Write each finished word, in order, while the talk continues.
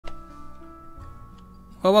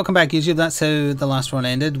Well, welcome back YouTube. That's how the last run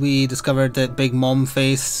ended. We discovered that Big Mom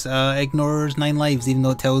Face ignores 9 lives even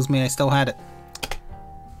though it tells me I still had it.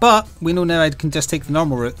 But we know now I can just take the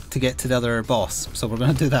normal route to get to the other boss, so we're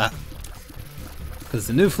going to do that. Because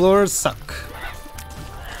the new floors suck.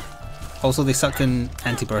 Also they sucked in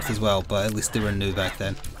Anti-Birth as well, but at least they were new back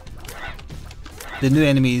then. The new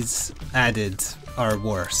enemies added are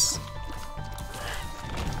worse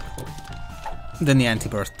than the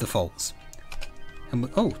Anti-Birth defaults. And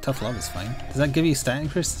oh, Tough Love is fine. Does that give you stat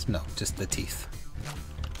increases? No, just the teeth.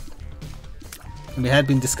 And we had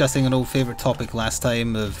been discussing an old favourite topic last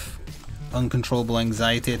time of uncontrollable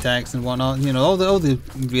anxiety attacks and whatnot. You know, all the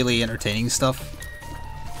really entertaining stuff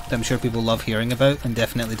that I'm sure people love hearing about and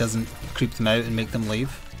definitely doesn't creep them out and make them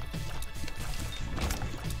leave.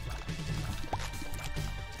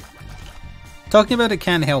 Talking about it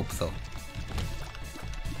can help though.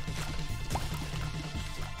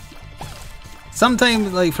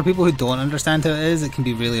 Sometimes, like, for people who don't understand how it is, it can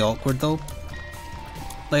be really awkward though.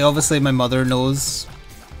 Like, obviously my mother knows,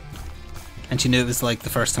 and she knew it was like the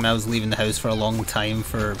first time I was leaving the house for a long time,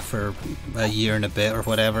 for a year and a bit or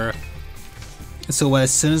whatever. So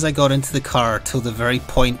as soon as I got into the car till the very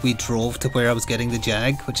point we drove to where I was getting the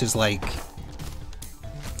Jag, which is like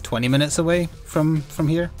 20 minutes away from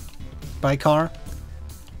here by car,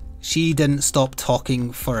 she didn't stop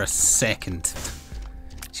talking for a second.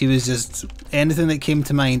 She was just, anything that came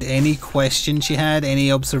to mind, any question she had,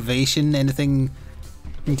 any observation, anything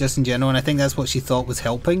just in general, and I think that's what she thought was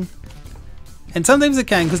helping. And sometimes it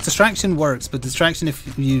can, because distraction works, but distraction,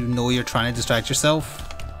 if you know you're trying to distract yourself,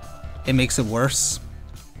 it makes it worse.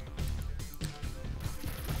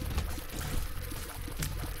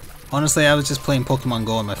 Honestly, I was just playing Pokemon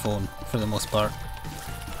Go on my phone, for the most part.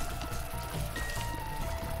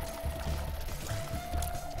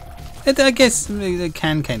 I guess it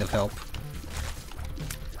can kind of help.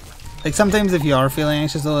 Like sometimes if you are feeling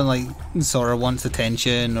anxious though and like Sora wants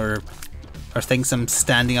attention or thinks I'm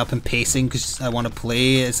standing up and pacing because I want to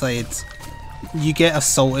play, it's like you get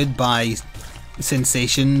assaulted by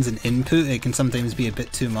sensations and input. It can sometimes be a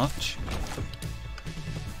bit too much.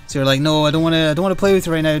 So you're like, no, I don't want to play with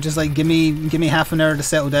you right now. Just like give me half an hour to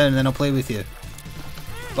settle down and then I'll play with you.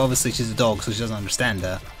 But obviously she's a dog, so she doesn't understand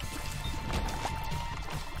that.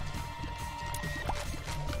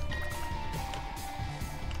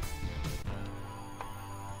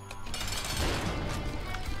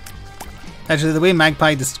 Actually, the way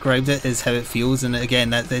Magpie described it is how it feels, and again,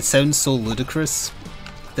 that it sounds so ludicrous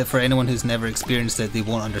that for anyone who's never experienced it, they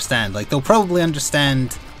won't understand. Like, they'll probably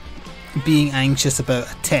understand being anxious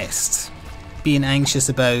about a test, being anxious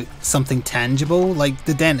about something tangible, like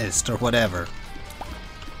the dentist or whatever.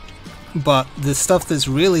 But the stuff that's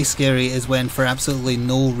really scary is when for absolutely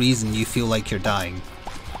no reason you feel like you're dying.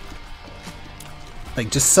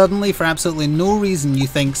 Like, just suddenly, for absolutely no reason, you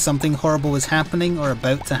think something horrible is happening or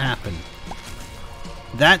about to happen.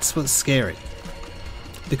 That's what's scary,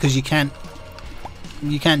 because you can't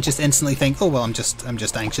just instantly think, oh well, I'm just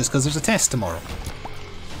anxious because there's a test tomorrow.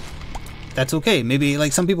 That's okay. Maybe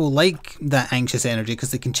like some people like that anxious energy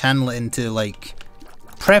because they can channel it into like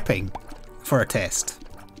prepping for a test,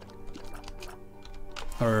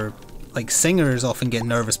 or like singers often get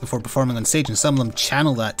nervous before performing on stage, and some of them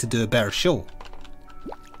channel that to do a better show.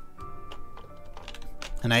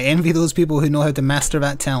 And I envy those people who know how to master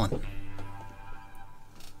that talent.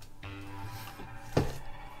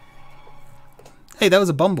 Hey, that was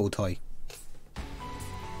a Bumble toy.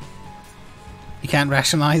 You can't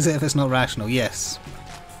rationalize it if it's not rational, yes.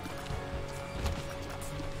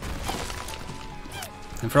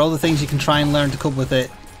 And for all the things you can try and learn to cope with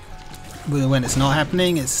it when it's not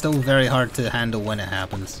happening, it's still very hard to handle when it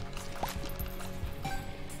happens.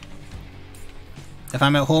 If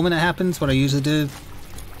I'm at home and it happens, what I usually do,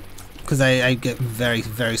 because I get very,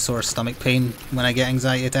 very sore stomach pain when I get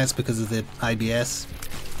anxiety attacks because of the IBS,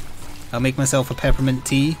 I'll make myself a peppermint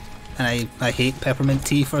tea, and I hate peppermint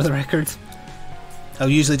tea for the record. I'll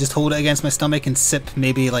usually just hold it against my stomach and sip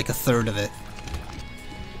maybe like a third of it.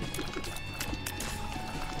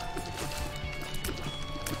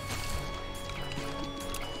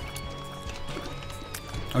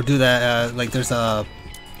 Or do that, like there's a,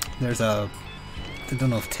 I don't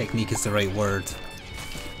know if technique is the right word.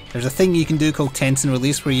 There's a thing you can do called tense and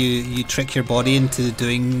release where you trick your body into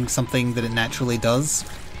doing something that it naturally does.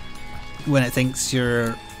 When it thinks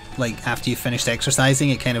you're, like, after you've finished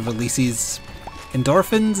exercising, it kind of releases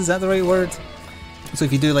endorphins, is that the right word? So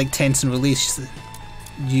if you do like tense and release,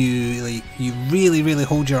 you really, really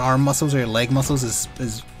hold your arm muscles or your leg muscles.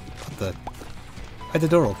 Why'd the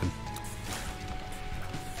door open?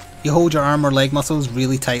 You hold your arm or leg muscles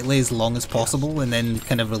really tightly as long as possible and then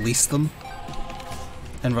kind of release them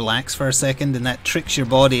and relax for a second, and that tricks your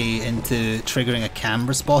body into triggering a cam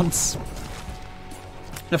response.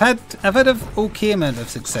 I've had an okay amount of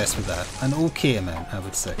success with that. An okay amount, I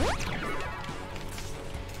would say.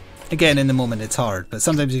 Again, in the moment it's hard, but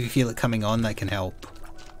sometimes if you feel it coming on, that can help.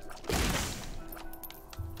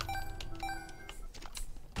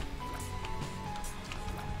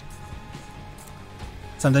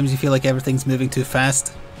 Sometimes you feel like everything's moving too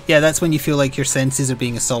fast. Yeah, that's when you feel like your senses are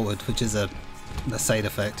being assaulted, which is a side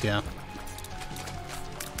effect, yeah.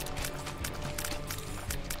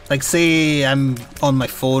 Like, say I'm on my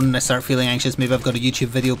phone and I start feeling anxious, maybe I've got a YouTube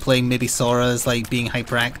video playing, maybe Sora's like being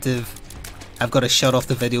hyperactive. I've got to shut off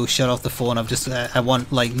the video, shut off the phone. I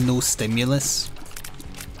want like no stimulus.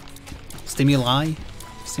 Stimuli?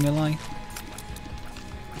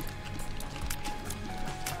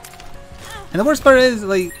 And the worst part is,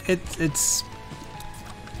 like, it's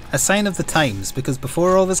a sign of the times, because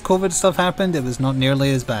before all this COVID stuff happened, it was not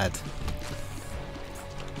nearly as bad.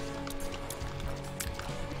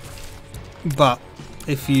 But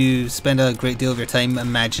if you spend a great deal of your time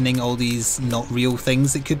imagining all these not real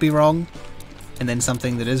things that could be wrong, and then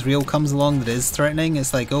something that is real comes along that is threatening,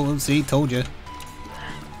 it's like, oh, see, told you.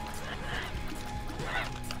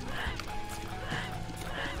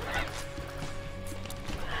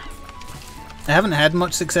 I haven't had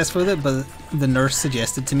much success with it, but the nurse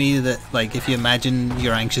suggested to me that, like, if you imagine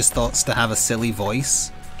your anxious thoughts to have a silly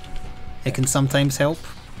voice, it can sometimes help.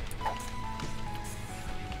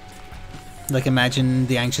 Like, imagine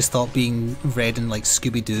the anxious thought being read in, like,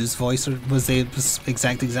 Scooby-Doo's voice, or was the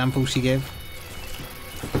exact example she gave.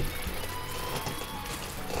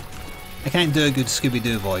 I can't do a good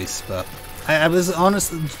Scooby-Doo voice, but I was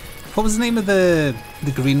honest. What was the name of the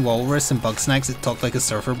green walrus in Bugsnax that talked like a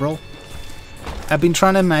surfer bro? I've been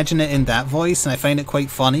trying to imagine it in that voice, and I find it quite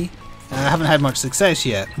funny. I haven't had much success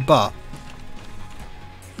yet, but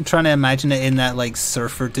I'm trying to imagine it in that, like,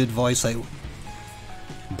 surfer dude voice, like,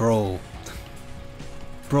 bro,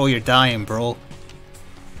 you're dying, bro.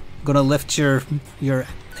 I'm gonna lift your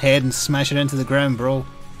head and smash it into the ground, bro.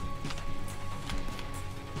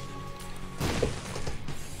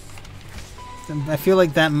 I feel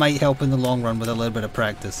like that might help in the long run with a little bit of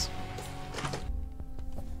practice.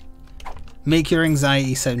 Make your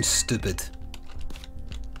anxiety sound stupid.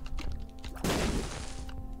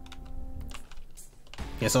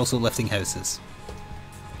 Yes, also lifting houses.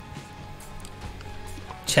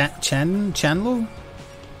 Chanlo?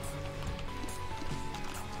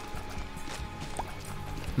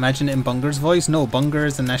 Imagine it in Bunger's voice? No, Bunger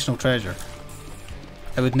is the national treasure.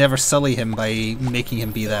 I would never sully him by making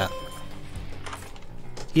him be that.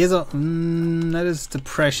 He has a... that is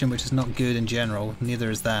depression, which is not good in general. Neither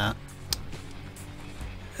is that.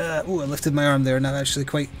 Oh, I lifted my arm there, now actually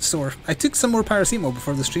quite sore. I took some more paracetamol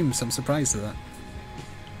before the stream, so I'm surprised at that.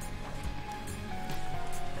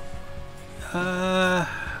 I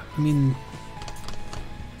mean...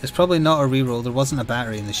 There's probably not a reroll. There wasn't a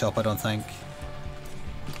battery in the shop, I don't think.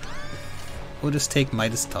 We'll just take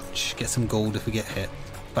Midas Touch. Get some gold if we get hit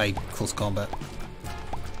by close combat.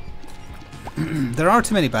 There are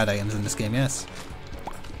too many bad items in this game, yes.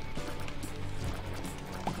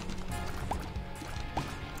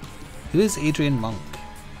 Who is Adrian Monk?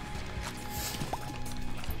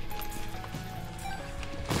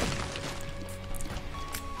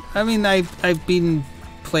 I mean, I've been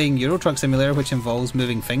playing Euro Truck Simulator, which involves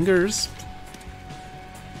moving fingers.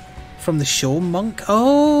 From the show Monk?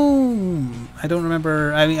 Oh! I don't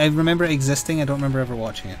remember. I mean, I remember it existing, I don't remember ever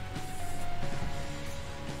watching it.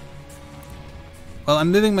 Well,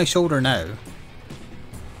 I'm moving my shoulder now.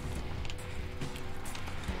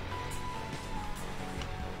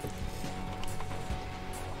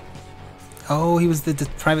 Oh, he was the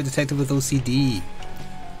private detective with OCD.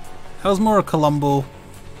 I was more a Columbo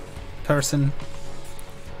person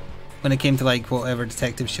when it came to, like, whatever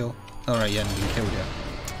detective show. Alright, yeah, I'm being killed yet.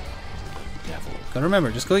 Gotta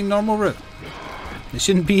remember, just going normal route. It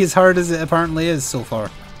shouldn't be as hard as it apparently is so far.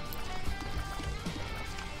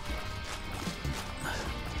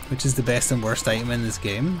 Which is the best and worst item in this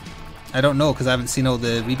game? I don't know, because I haven't seen all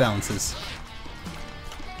the rebalances.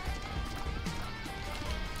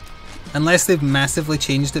 Unless they've massively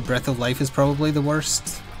changed it, Breath of Life is probably the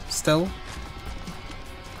worst still.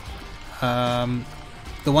 The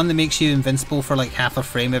one that makes you invincible for like half a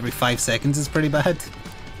frame every 5 seconds is pretty bad.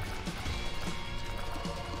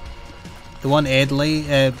 The one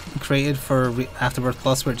Edley created for Afterbirth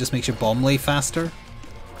Plus, where it just makes your bomb lay faster,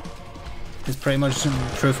 is pretty much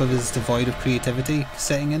proof of his devoid of creativity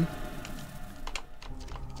setting in.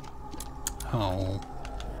 Oh.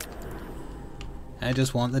 I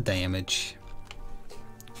just want the damage.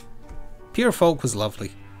 Pure Folk was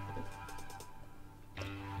lovely.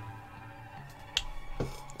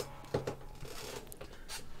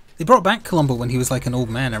 They brought back Columbo when he was like an old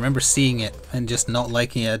man. I remember seeing it and just not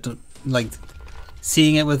liking it. Like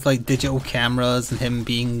seeing it with like digital cameras and him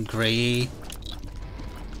being grey.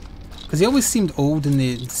 Because he always seemed old in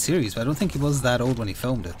the series, but I don't think he was that old when he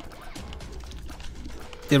filmed it.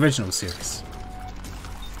 The original series.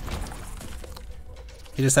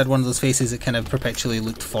 He just had one of those faces that kind of perpetually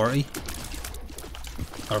looked 40.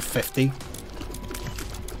 Or 50.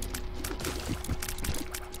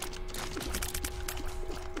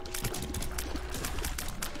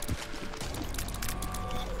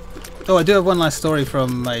 Oh, I do have one last story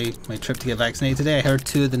from my trip to get vaccinated today. I heard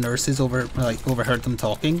two of the nurses overheard them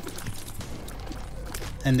talking.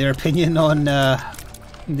 And their opinion on the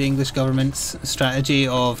English government's strategy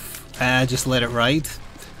of just let it ride.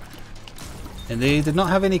 And they did not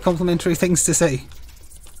have any complimentary things to say.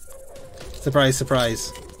 Surprise,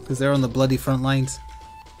 surprise. Because they're on the bloody front lines.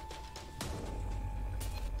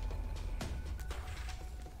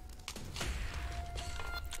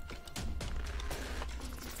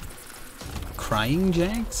 Crying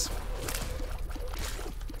Jags?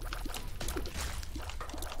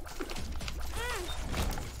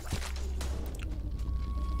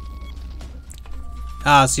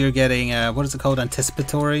 Ah, so you're getting, what is it called?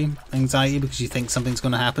 Anticipatory anxiety because you think something's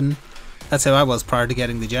going to happen. That's how I was prior to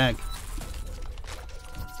getting the Jag.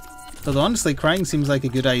 Although honestly, crying seems like a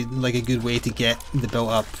good way to get the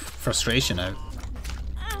built-up frustration out.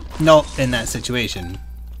 Not in that situation.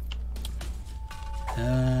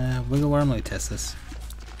 Wiggle worm, let me test this.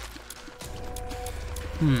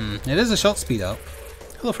 It is a shot speed up.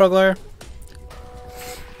 Hello, Froglair.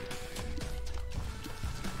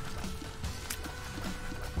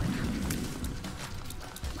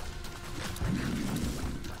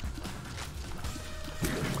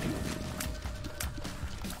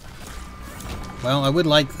 Well, I would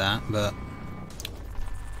like that, but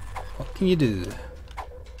what can you do?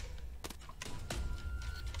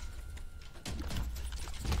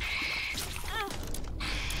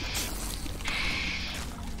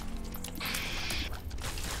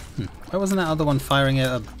 Why wasn't that other one firing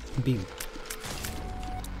out a beam?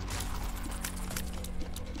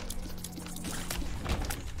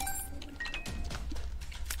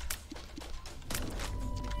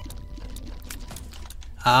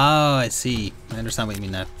 Oh, I see. I understand what you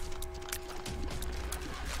mean now.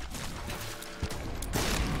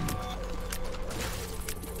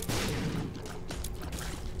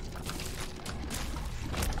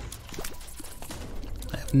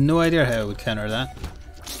 I have no idea how I would counter that.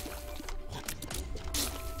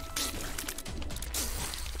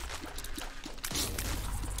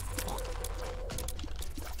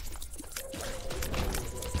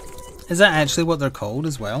 Is that actually what they're called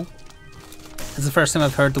as well? It's the first time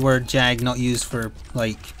I've heard the word jag not used for,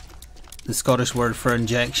 like, the Scottish word for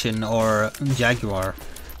injection or jaguar.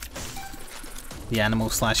 The animal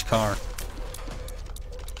slash car.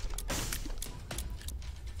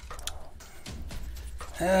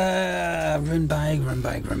 Run bag.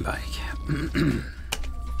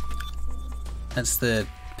 That's the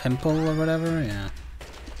pimple or whatever, yeah.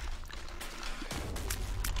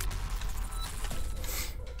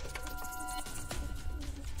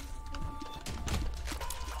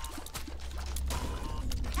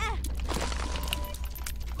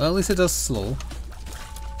 Well, at least it does slow.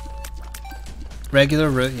 Regular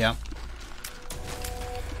route, yeah.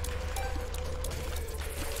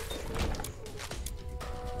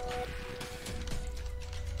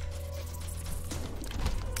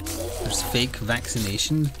 There's fake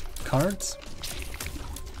vaccination cards.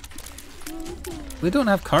 We don't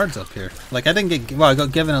have cards up here. Like, I didn't get... Well, I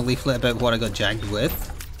got given a leaflet about what I got jagged with.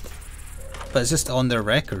 But it's just on their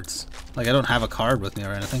records. Like, I don't have a card with me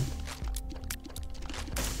or anything.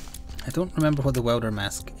 I don't remember what the welder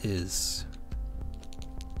mask is.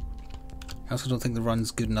 I also don't think the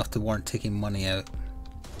run's good enough to warrant taking money out.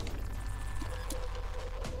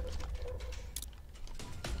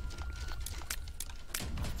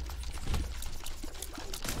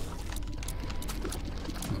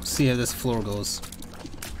 Let's see how this floor goes.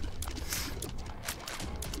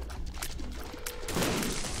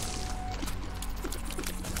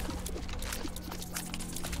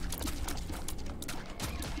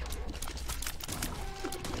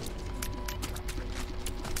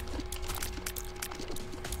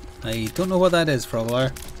 I don't know what that is,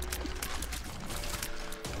 Froglar.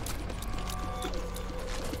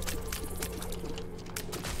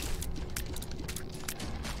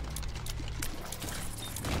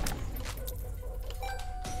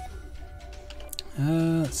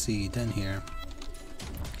 seed in here.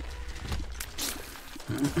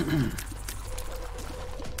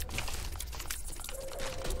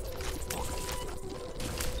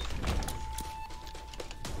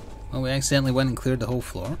 Well, we accidentally went and cleared the whole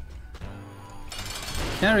floor.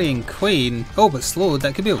 Carrying Queen. Oh, but slowed.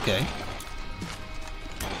 That could be okay.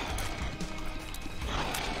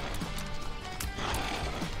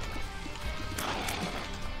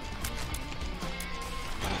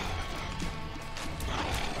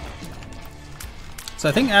 So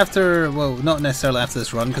I think after, well, not necessarily after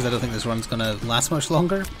this run, because I don't think this run's gonna last much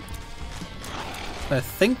longer. But I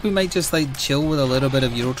think we might just like chill with a little bit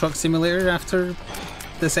of Euro Truck Simulator after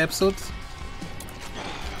this episode.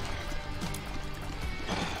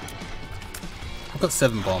 I've got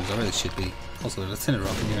 7 bombs, I really should be. Also, there's a tin of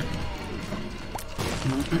rock in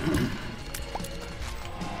here.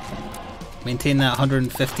 Maintain that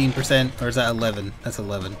 115%, or is that 11? That's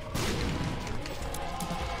 11.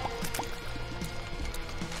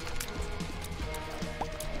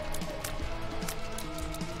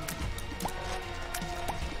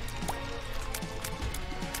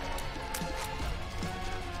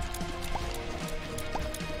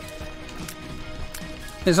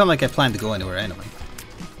 It's not like I plan to go anywhere anyway.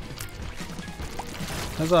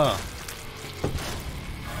 Huzzah!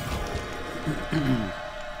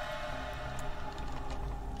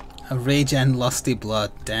 A Rage and Lusty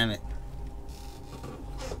Blood, damn it.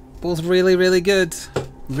 Both really, really good.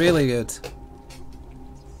 Really good.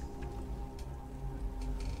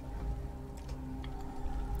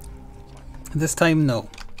 This time, no.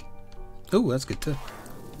 Oh, that's good too.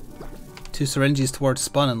 2 syringes towards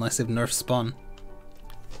spawn unless they've nerfed spawn.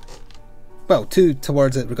 Well, 2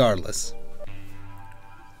 towards it regardless.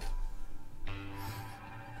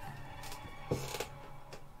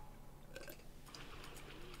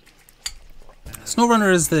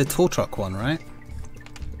 SnowRunner is the tow truck one, right?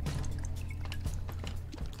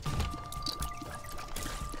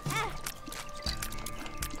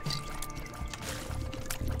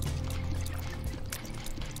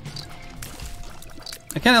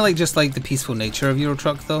 I kind of just like the peaceful nature of Euro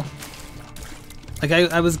Truck though. Like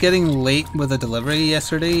I was getting late with a delivery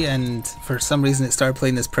yesterday and for some reason it started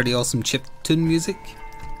playing this pretty awesome chiptune music.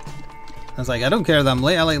 I was like, I don't care that I'm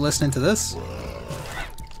late, I like listening to this.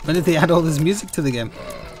 When did they add all this music to the game?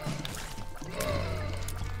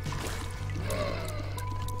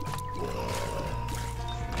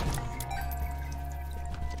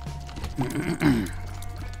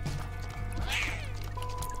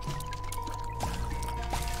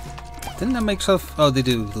 Didn't that make stuff? Oh, they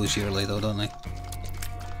do those yearly though, don't they?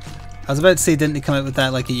 I was about to say, didn't they come out with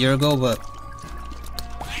that like a year ago, but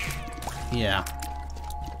yeah.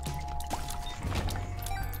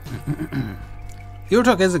 Euro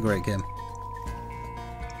Truck is a great game.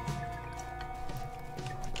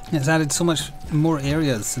 It's added so much more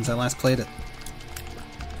areas since I last played it.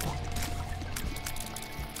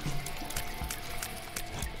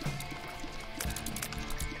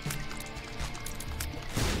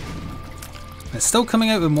 It's still coming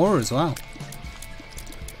out with more as well.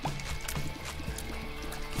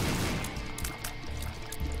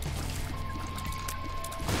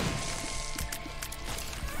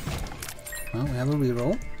 Well, we have a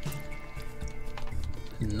reroll.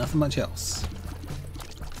 Nothing much else.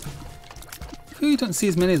 I feel you don't see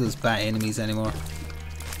as many of those bat enemies anymore.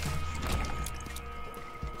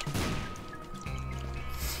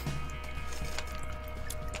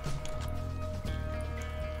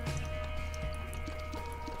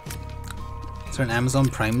 Is there an Amazon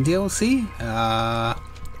Prime DLC? I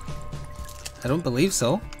don't believe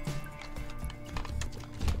so.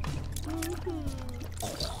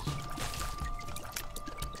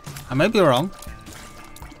 I might be wrong.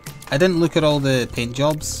 I didn't look at all the paint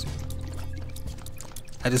jobs.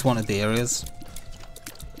 I just wanted the areas.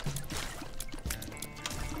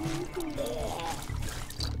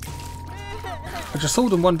 Which are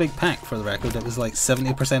sold in one big pack for the record. It was like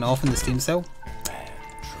 70% off in the Steam sale.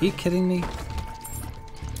 Are you kidding me?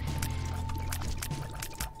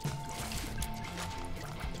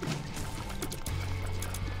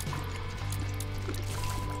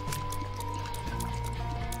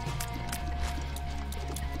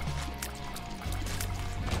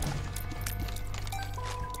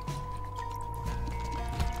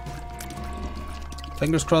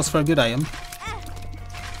 Fingers crossed for a good item.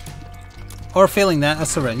 Or failing that, a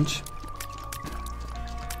syringe.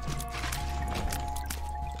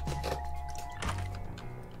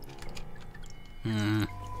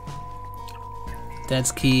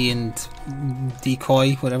 Dead's Key and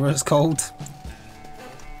Decoy, whatever it's called.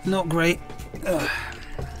 Not great. Ugh.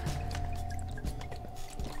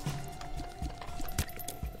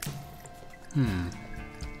 Got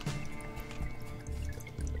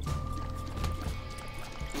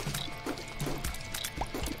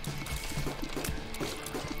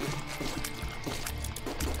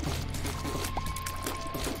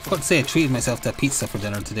to say, I treated myself to a pizza for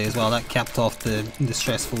dinner today as well. That capped off the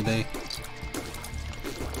stressful day.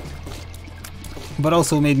 But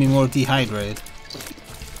also made me more dehydrated.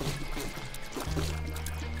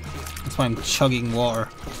 That's why I'm chugging water.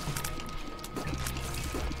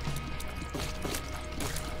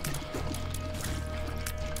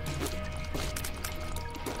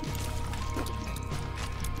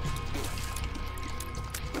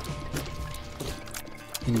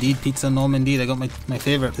 Indeed, pizza nom indeed. I got my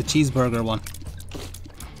favourite, the cheeseburger one.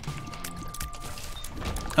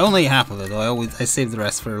 I only eat half of it though. I save the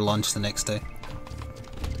rest for lunch the next day.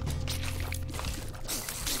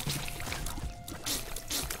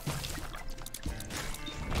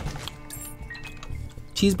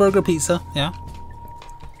 Cheeseburger pizza, yeah.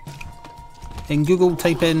 In Google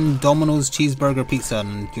type in Domino's cheeseburger pizza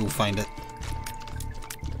and you'll find it.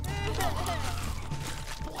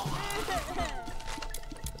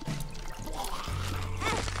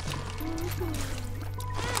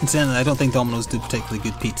 Incidentally, I don't think Domino's do particularly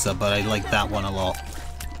good pizza, but I like that one a lot.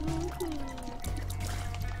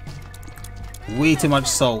 Way too much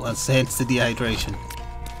salt, that's hence the dehydration.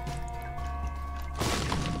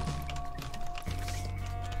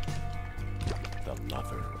 The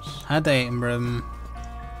lovers. Had the item room.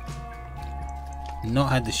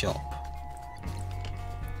 Not had the shop.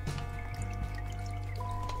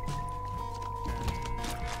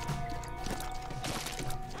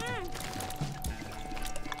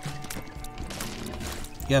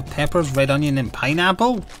 You have peppers, red onion and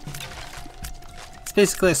pineapple? It's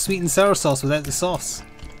basically a sweet and sour sauce without the sauce.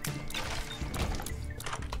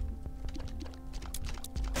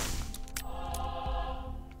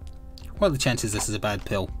 What are the chances this is a bad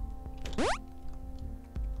pill?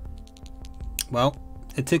 Well,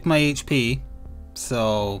 it took my HP,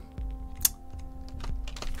 so...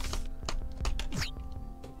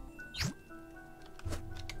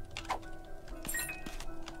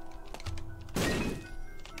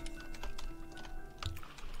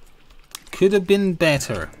 could have been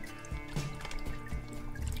better.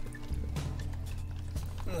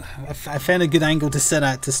 I found a good angle to sit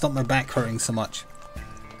at to stop my back hurting so much.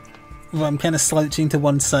 Well, I'm kind of slouching to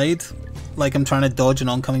one side, like I'm trying to dodge an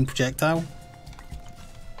oncoming projectile.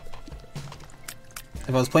 If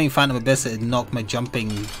I was playing Phantom Abyss, it'd knock my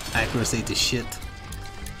jumping accuracy to shit.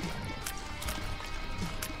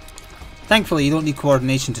 Thankfully, you don't need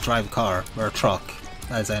coordination to drive a car, or a truck,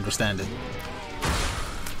 as I understand it.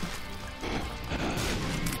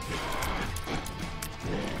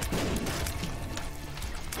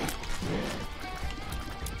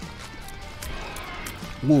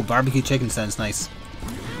 Ooh, barbecue chicken sounds nice.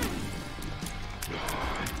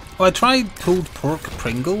 Oh, I tried pulled pork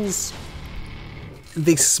Pringles.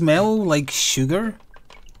 They smell like sugar.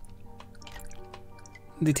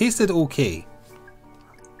 They tasted okay.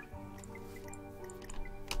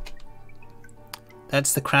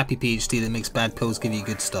 That's the crappy PhD that makes bad pills give you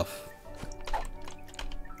good stuff.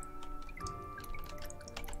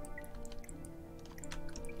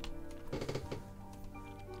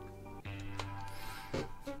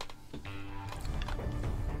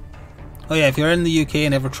 Oh yeah, if you're in the UK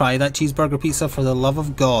and ever try that cheeseburger pizza, for the love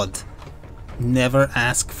of God, never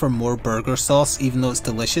ask for more burger sauce, even though it's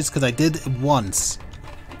delicious, because I did it once.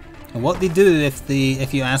 And what they do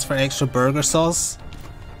if you ask for extra burger sauce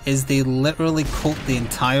is they literally coat the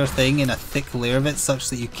entire thing in a thick layer of it such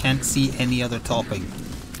that you can't see any other topping.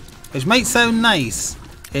 Which might sound nice,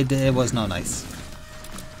 it was not nice.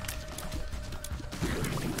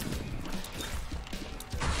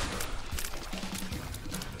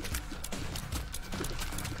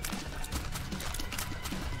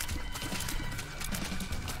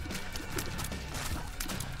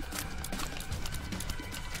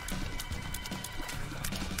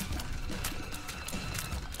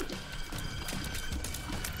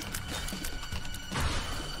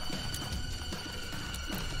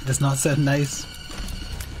 Does not sound nice.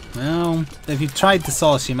 Well, if you tried the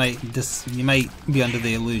sauce, you might be under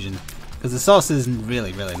the illusion, because the sauce isn't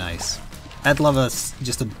really nice. I'd love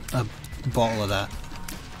just a bottle of that.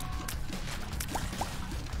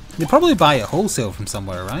 They probably buy it wholesale from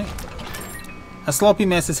somewhere, right? A sloppy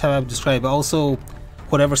mess is how I would describe it. Also,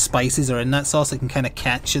 whatever spices are in that sauce, it can kind of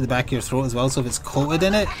catch at the back of your throat as well. So if it's coated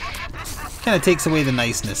in it, kind of takes away the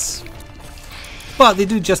niceness. But they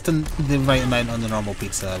do just the right amount on the normal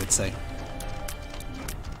pizza, I would say.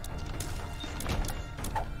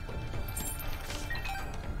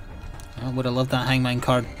 I would have loved that hangman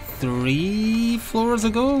card 3 floors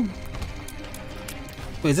ago?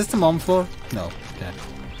 Wait, is this the mom floor? No. Okay.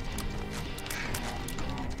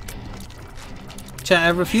 Chat, I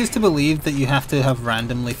refuse to believe that you have to have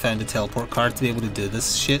randomly found a teleport card to be able to do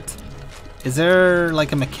this shit. Is there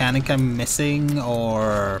like a mechanic I'm missing,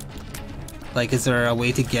 or like is there a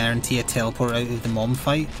way to guarantee a teleport out of the mom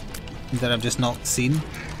fight that I've just not seen?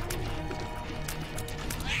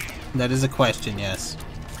 That is a question, yes.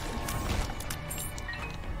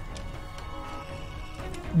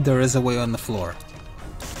 There is a way on the floor.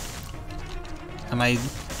 Am I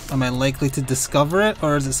likely to discover it,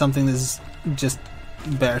 or is it something that's just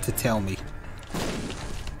better to tell me?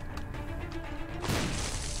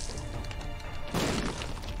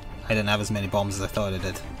 I didn't have as many bombs as I thought I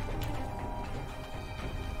did.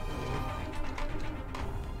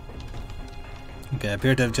 Okay, I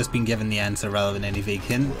appear to have just been given the answer rather than any vague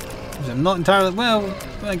hint. Which I'm not entirely... well,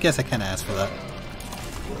 I guess I kinda asked for that.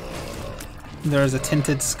 There is a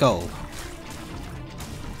tinted skull.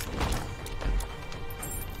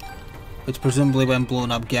 Which presumably when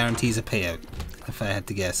blown up guarantees a payout. If I had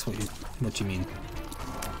to guess what you mean.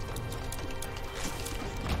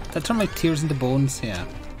 Did that turn my tears into bones? Yeah.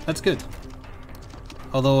 That's good.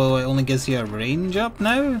 Although it only gives you a range up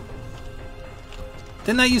now?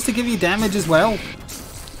 Didn't that used to give you damage as well?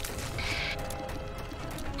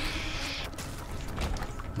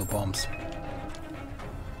 No bombs.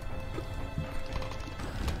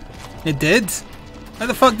 It did? How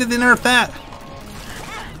the fuck did they nerf that?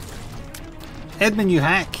 Edmund, you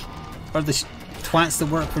hack. Or the twats that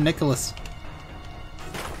work for Nicholas.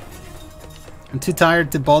 I'm too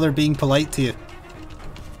tired to bother being polite to you.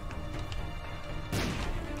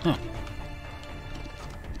 Huh.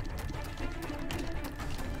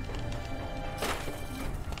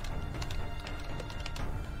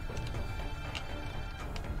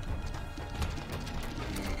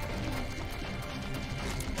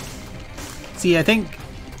 See, I think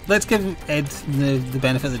let's give Ed the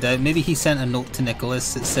benefit of the doubt. Maybe he sent a note to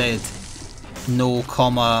Nicholas that said no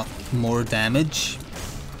comma more damage,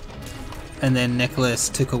 and then Nicholas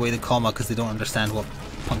took away the comma because they don't understand what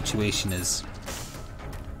punctuation is,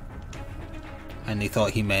 and they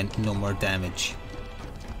thought he meant no more damage.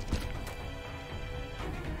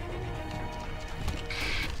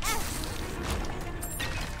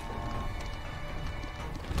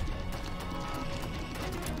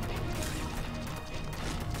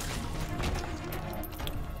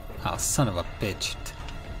 Oh, son of a bitch.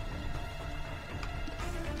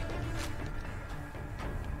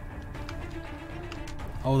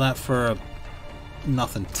 All that for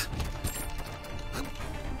nothing.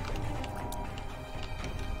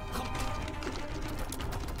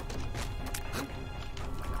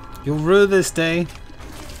 You'll rue this day.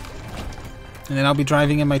 And then I'll be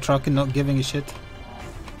driving in my truck and not giving a shit.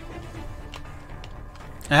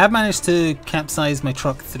 I have managed to capsize my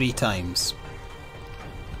truck 3 times.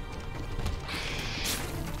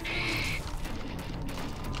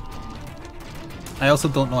 I also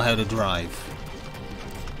don't know how to drive.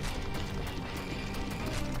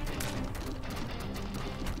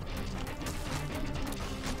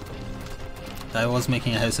 I was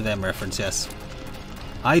making a House of M reference, yes.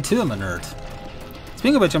 I too am a nerd.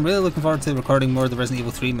 Speaking of which, I'm really looking forward to recording more of the Resident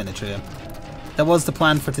Evil 3 miniature. That was the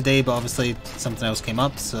plan for today, but obviously something else came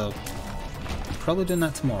up, so I'm probably doing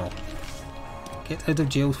that tomorrow. Get out of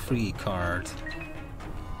jail free card.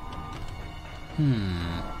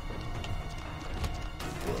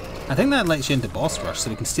 I think that lets you into boss rush, so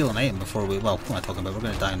we can steal an item before we... well, what am I talking about? We're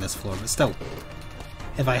going to die on this floor, but still.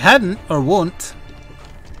 If I hadn't, or won't...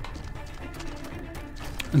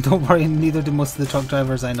 and don't worry, neither do most of the truck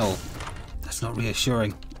drivers I know. That's not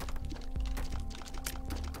reassuring.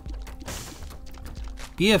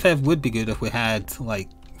 BFF would be good if we had, like,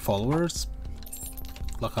 followers.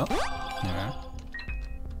 Look up. Alright.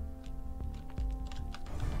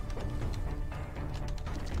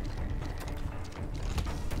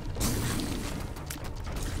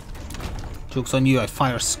 Joke's on you, I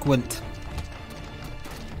fire squint.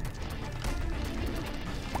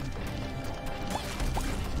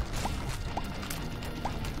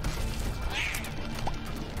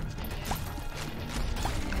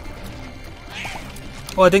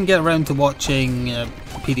 Oh, I didn't get around to watching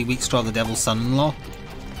PD Weekstraw, The Devil's Son-in-Law,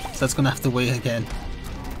 so that's gonna have to wait again.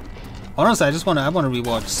 Honestly, I want to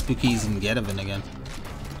rewatch Spookies and Get-Even again.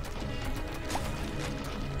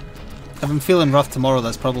 If I'm feeling rough tomorrow,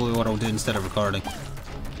 that's probably what I'll do instead of recording.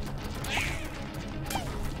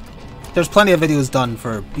 There's plenty of videos done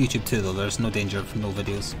for YouTube too, though. There's no danger of no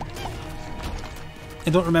videos.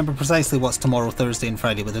 I don't remember precisely what's tomorrow, Thursday and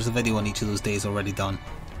Friday, but there's a video on each of those days already done.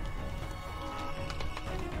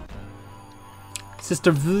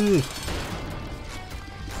 Sister V.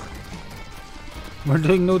 We're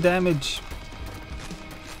doing no damage.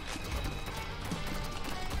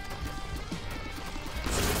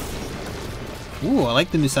 Ooh, I like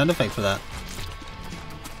the new sound effect for that.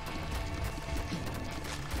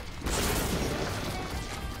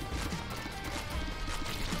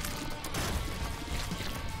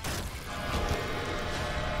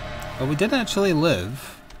 But we did actually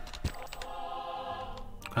live.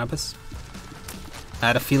 Krampus. I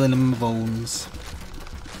had a feeling in my bones.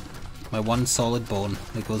 My one solid bone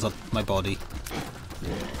that goes up my body.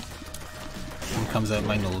 And comes out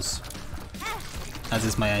my nose. As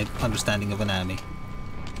is my understanding of anatomy.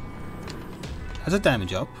 Has a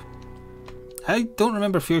damage up. I don't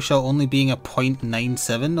remember Fear Shot only being a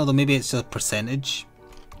 0.97, although maybe it's just a percentage.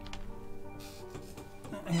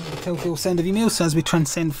 I have the telltale sound of emails as we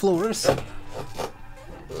transcend floors.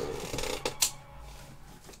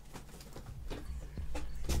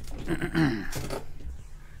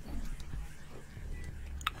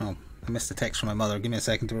 Oh, I missed a text from my mother. Give me a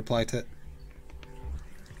second to reply to it.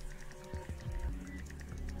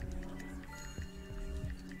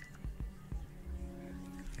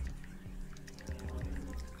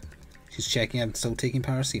 She's checking I'm still taking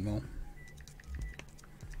paracetamol.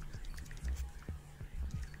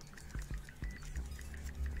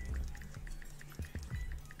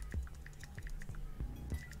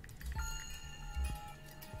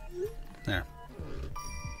 There.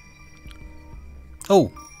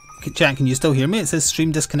 Oh! Chat, can you still hear me? It says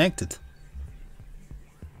stream disconnected.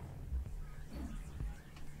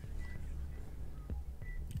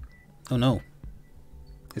 Oh no.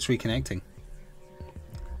 It's reconnecting.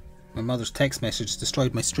 My mother's text message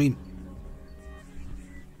destroyed my stream.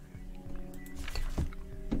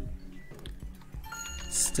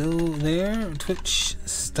 Still there? Twitch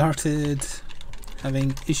started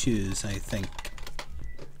having issues, I think.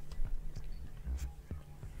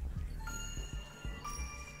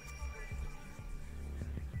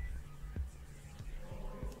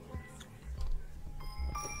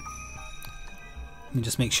 Let me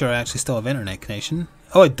just make sure I actually still have internet connection.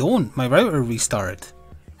 Oh, I don't! My router restarted.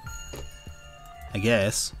 I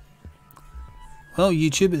guess. Well,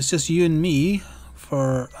 YouTube, it's just you and me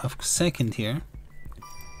for a second here.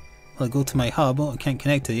 Well, I go to my hub. Oh, I can't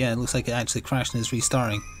connect it. Yeah, it looks like it actually crashed and is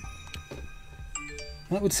restarting.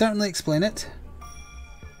 That would certainly explain it.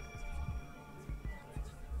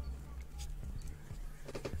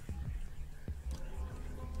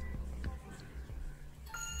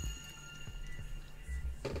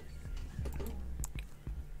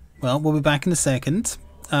 Well, we'll be back in a second.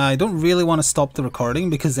 I don't really want to stop the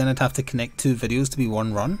recording because then I'd have to connect two videos to be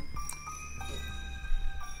one run.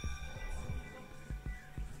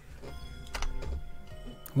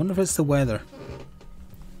 I wonder if it's the weather.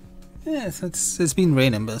 Yeah, it's been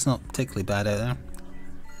raining, but it's not particularly bad out there.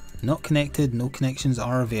 Not connected, no connections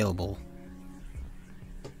are available.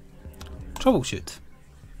 Troubleshoot.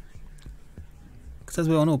 Because as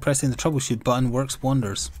we all know, pressing the troubleshoot button works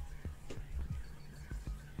wonders.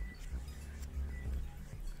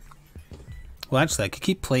 Well, actually, I could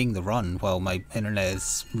keep playing the run while my internet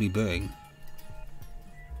is rebooting.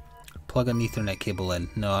 Plug an Ethernet cable in.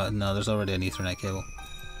 No, there's already an Ethernet cable.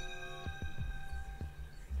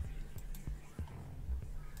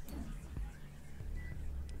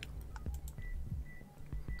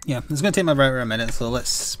 Yeah, it's going to take my router a minute, so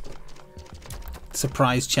let's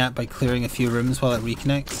surprise chat by clearing a few rooms while it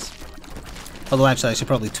reconnects. Although, actually, I should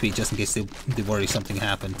probably tweet just in case they worry something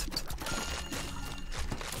happened.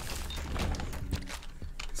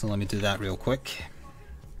 So let me do that real quick.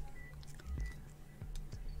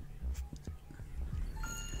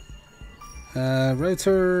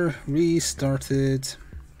 Router restarted.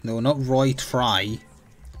 No, not Roy Try. Who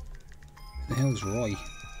the hell is Roy?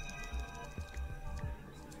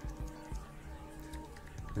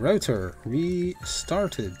 Router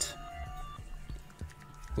restarted.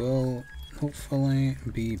 Will hopefully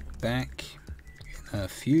be back in a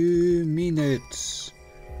few minutes.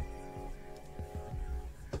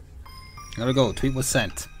 There we go, tweet was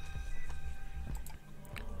sent.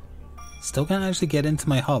 Still can't actually get into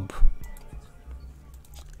my hub.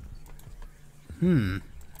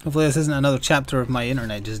 Hopefully this isn't another chapter of my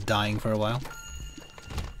internet just dying for a while.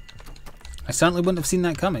 I certainly wouldn't have seen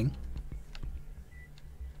that coming.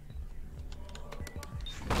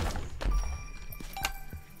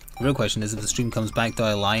 The real question is, if the stream comes back, do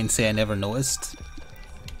I lie and say I never noticed?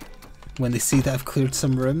 When they see that I've cleared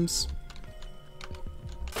some rooms?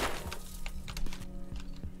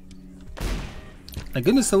 Thank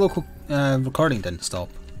goodness the local recording didn't stop.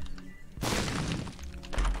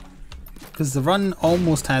 Because the run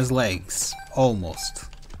almost has legs. Almost.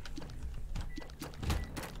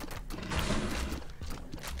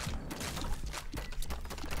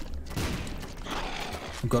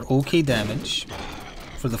 We've got okay damage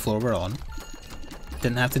for the floor we're on.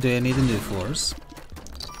 Didn't have to do any of the new floors.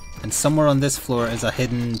 And somewhere on this floor is a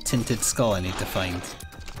hidden tinted skull I need to find.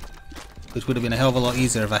 Which would have been a hell of a lot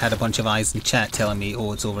easier if I had a bunch of eyes in chat telling me,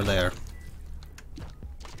 oh, it's over there.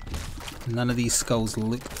 None of these skulls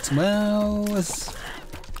looked... well... is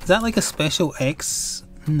that like a special X?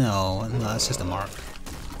 No, that's just a mark.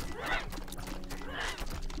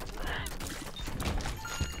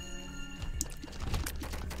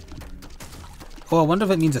 Oh, I wonder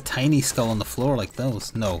if it means a tiny skull on the floor like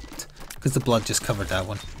those. No, because the blood just covered that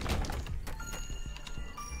one.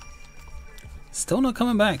 Still not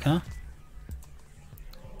coming back, huh?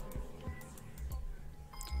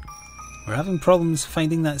 We're having problems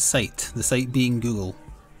finding that site, the site being Google.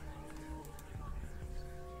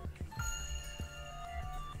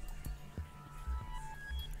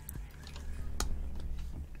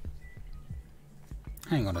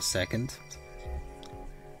 Hang on a second.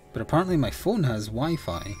 But apparently my phone has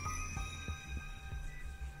Wi-Fi.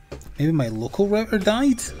 Maybe my local router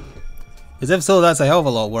died? Because if so, that's a hell of a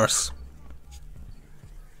lot worse.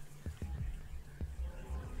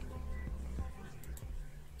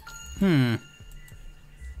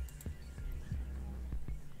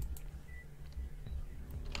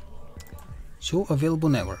 Show available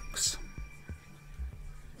networks.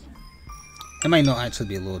 It might not actually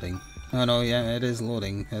be loading. Oh no, yeah, it is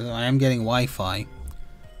loading. I am getting Wi-Fi.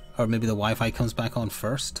 Or maybe the Wi-Fi comes back on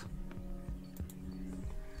first.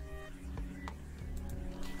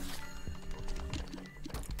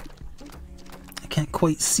 I can't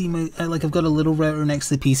quite see my... like, I've got a little router next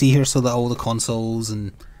to the PC here so that all the consoles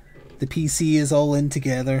and the PC is all in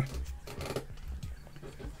together.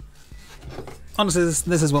 Honestly,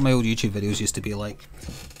 this is what my old YouTube videos used to be like.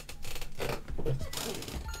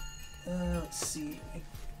 Let's see. I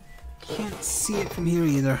can't see it from here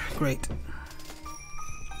either. Great.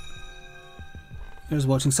 Here's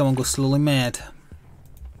watching someone go slowly mad.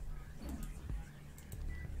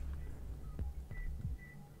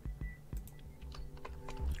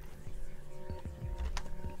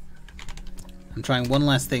 I'm trying one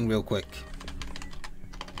last thing real quick.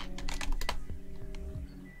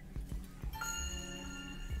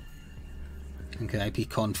 Okay, IP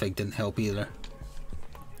config didn't help either.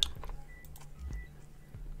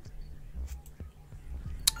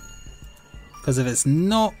 Because if it's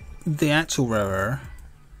not the actual router,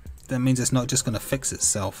 that means it's not just going to fix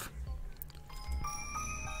itself.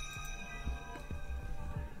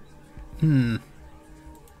 Don't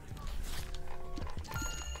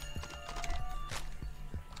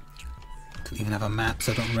even have a map,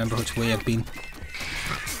 so I don't remember which way I've been.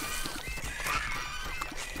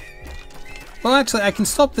 Well, actually, I can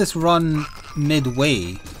stop this run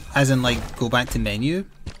midway, as in, like, go back to menu,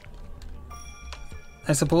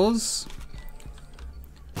 I suppose.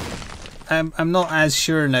 I'm not as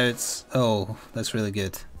sure now it's... oh, that's really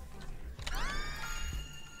good.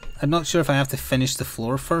 I'm not sure if I have to finish the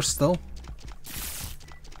floor first, though.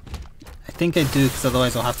 I think I do, because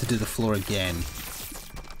otherwise I'll have to do the floor again.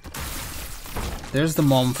 There's the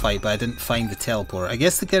mom fight, but I didn't find the teleport. I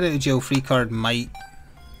guess the get out of jail free card might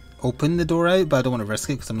open the door out, but I don't want to risk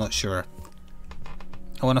it because I'm not sure.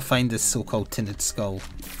 I want to find this so-called tinted skull.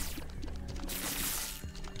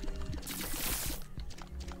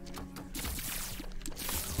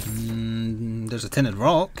 There's a tinted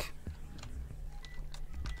rock.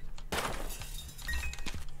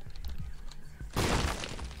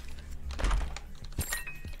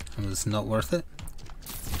 It was not worth it.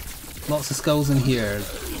 Lots of skulls in here.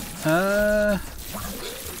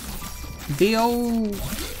 They all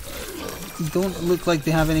don't look like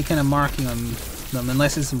they have any kind of marking on them,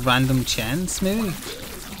 unless it's random chance, maybe?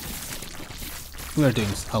 We are doing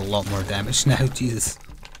a lot more damage now, Jesus.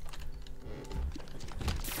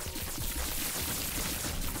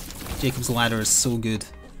 Jacob's ladder is so good.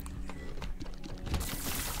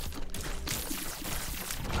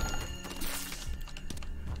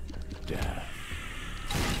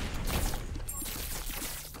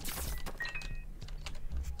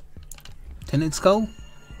 Tinted skull?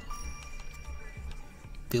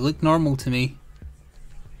 They look normal to me,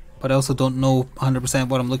 but I also don't know 100%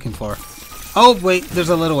 what I'm looking for. Oh wait, there's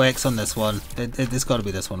a little X on this one. It's got to be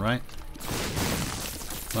this one, right?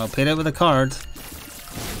 Well, paid it with a card.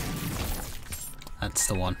 That's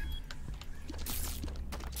the one.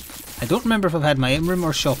 I don't remember if I've had my in-room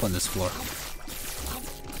or shop on this floor.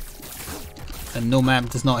 And no map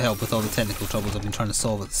does not help with all the technical troubles I've been trying to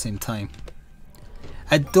solve at the same time.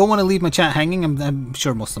 I don't want to leave my chat hanging. I'm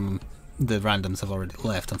sure most of them the randoms have already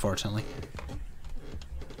left, unfortunately.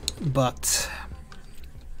 But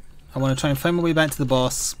I want to try and find my way back to the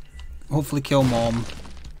boss, hopefully kill Mom.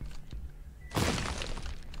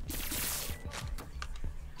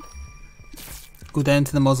 Go down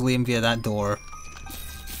to the mausoleum via that door,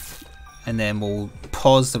 and then we'll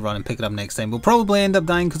pause the run and pick it up next time. We'll probably end up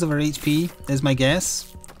dying because of our HP, is my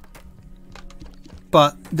guess.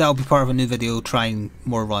 But that'll be part of a new video, trying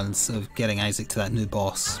more runs of getting Isaac to that new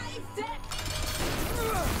boss.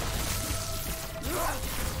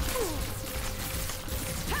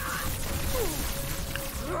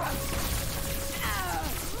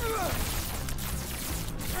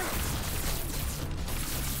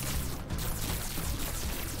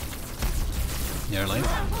 Nearly.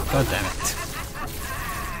 God damn it.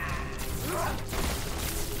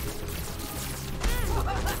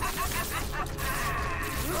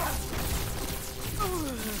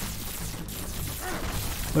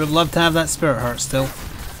 Would have loved to have that spirit heart still.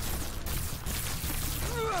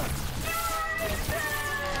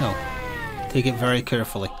 No. Take it very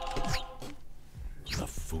carefully. The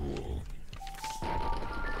fool.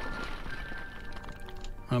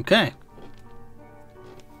 Okay.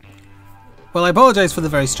 Well, I apologise for the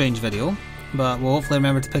very strange video, but we'll hopefully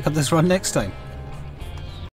remember to pick up this run next time.